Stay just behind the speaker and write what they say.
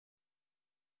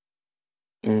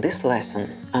In this lesson,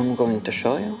 I'm going to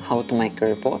show you how to make a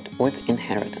report with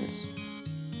inheritance.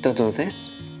 To do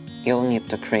this, you'll need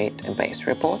to create a base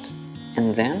report,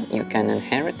 and then you can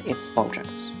inherit its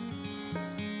objects.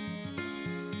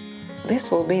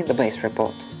 This will be the base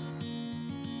report.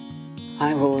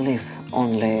 I will leave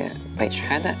only page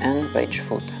header and page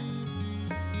footer.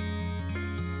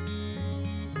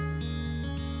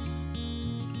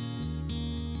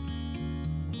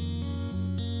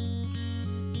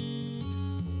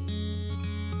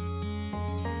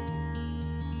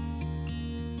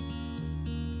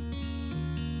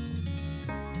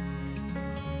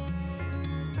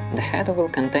 The header will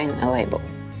contain a label,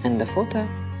 and the footer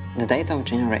the date of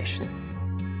generation.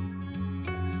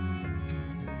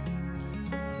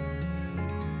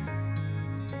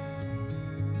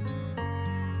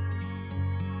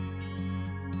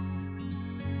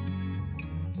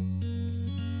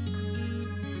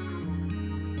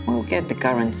 We'll get the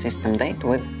current system date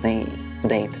with the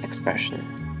date expression.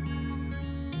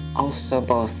 Also,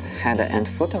 both header and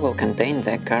footer will contain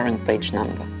the current page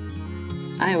number.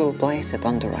 I will place it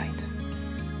on the right.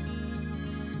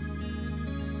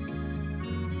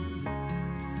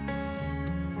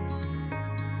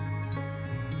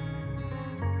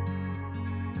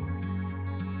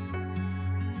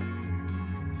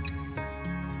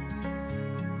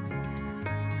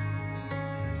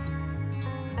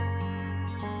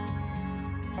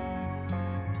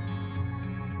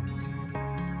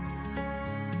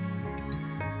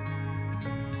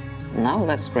 Now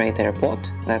let's create a report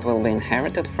that will be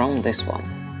inherited from this one.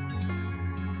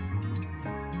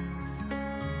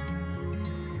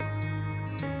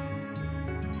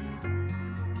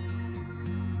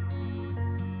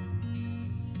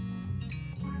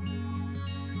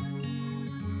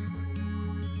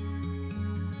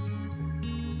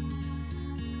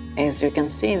 As you can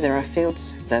see, there are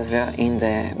fields that were in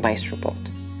the base report.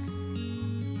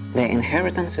 The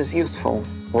inheritance is useful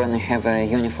when you have a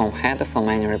uniform header for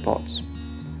many reports.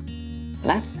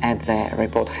 Let's add the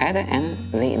report header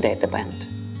and the data band.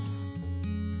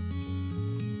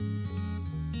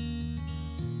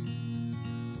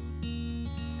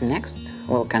 Next,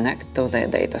 we'll connect to the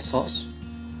data source.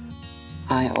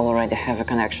 I already have a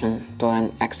connection to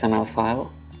an XML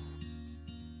file.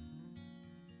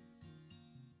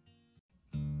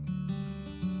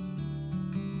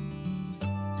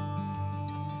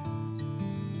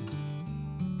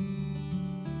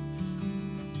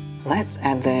 Let's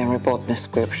add the report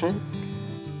description.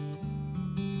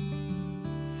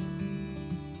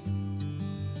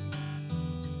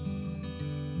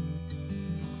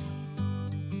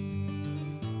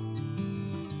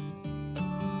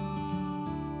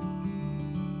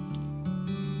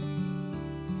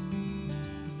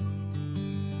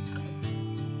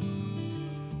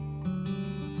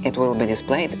 It will be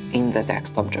displayed in the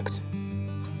text object.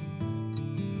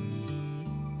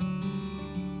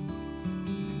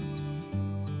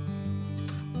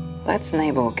 Let's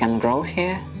enable can grow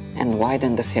here and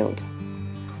widen the field,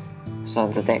 so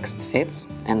the text fits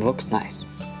and looks nice.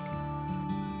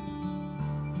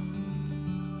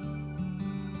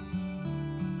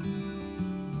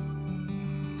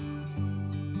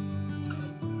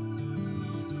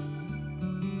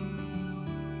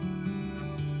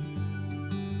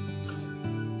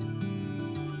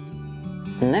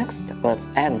 Next, let's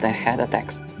add the header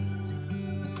text.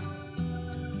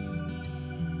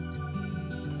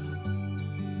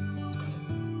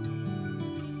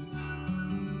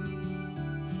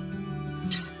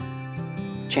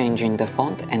 Changing the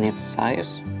font and its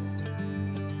size.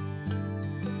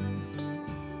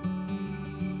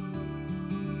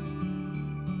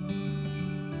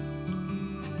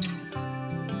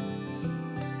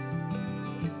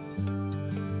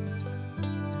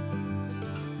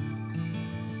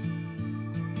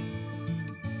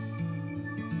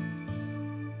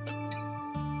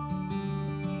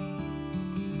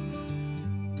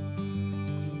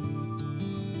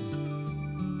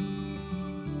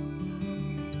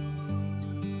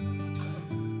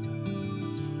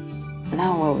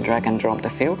 Now we'll drag and drop the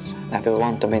fields that we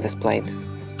want to be displayed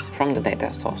from the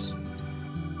data source.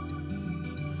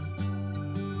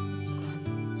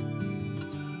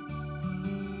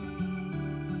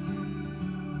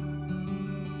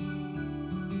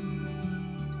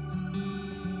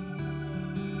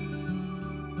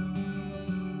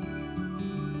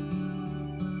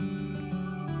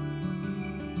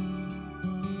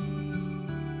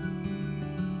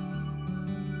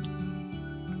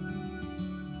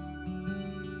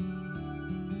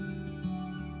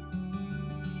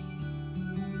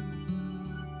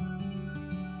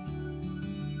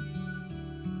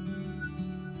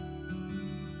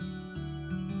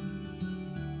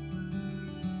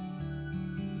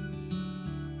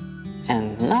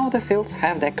 And now the fields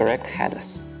have the correct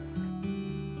headers.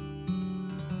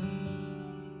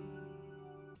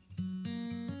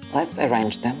 Let's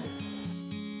arrange them.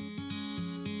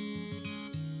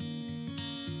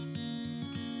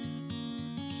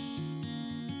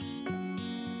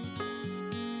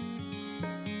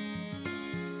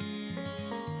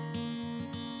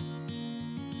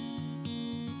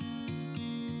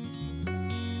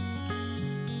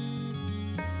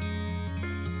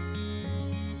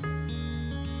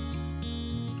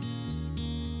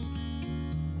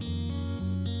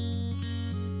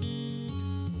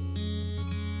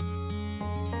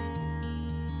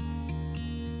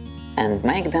 And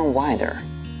make them wider,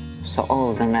 so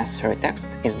all the necessary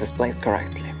text is displayed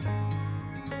correctly.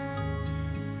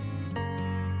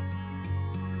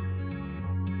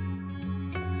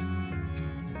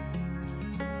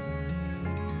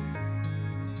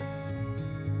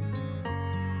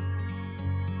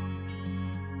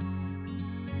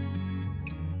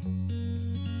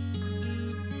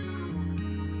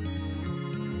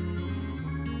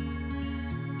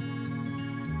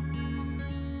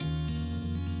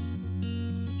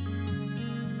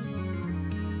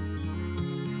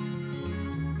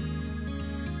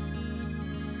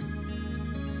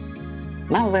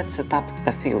 Now let's set up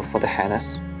the field for the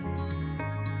headers.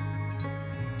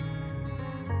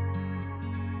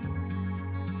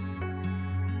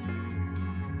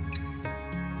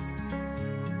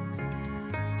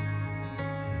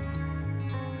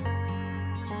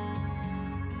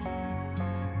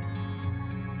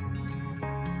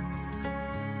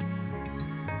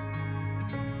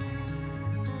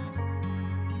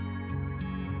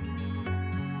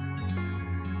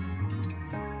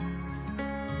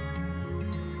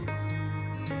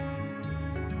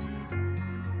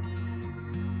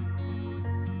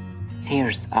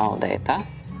 Here's our data.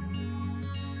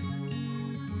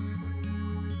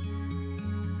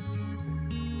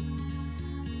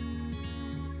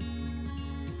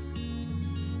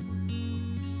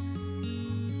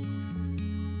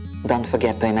 Don't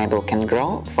forget to enable can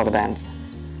grow for the bands,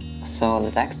 so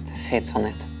the text fits on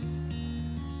it.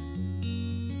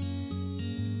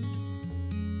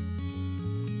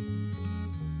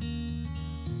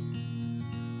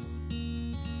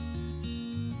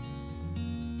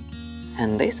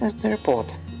 And this is the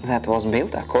report that was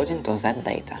built according to that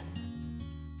data.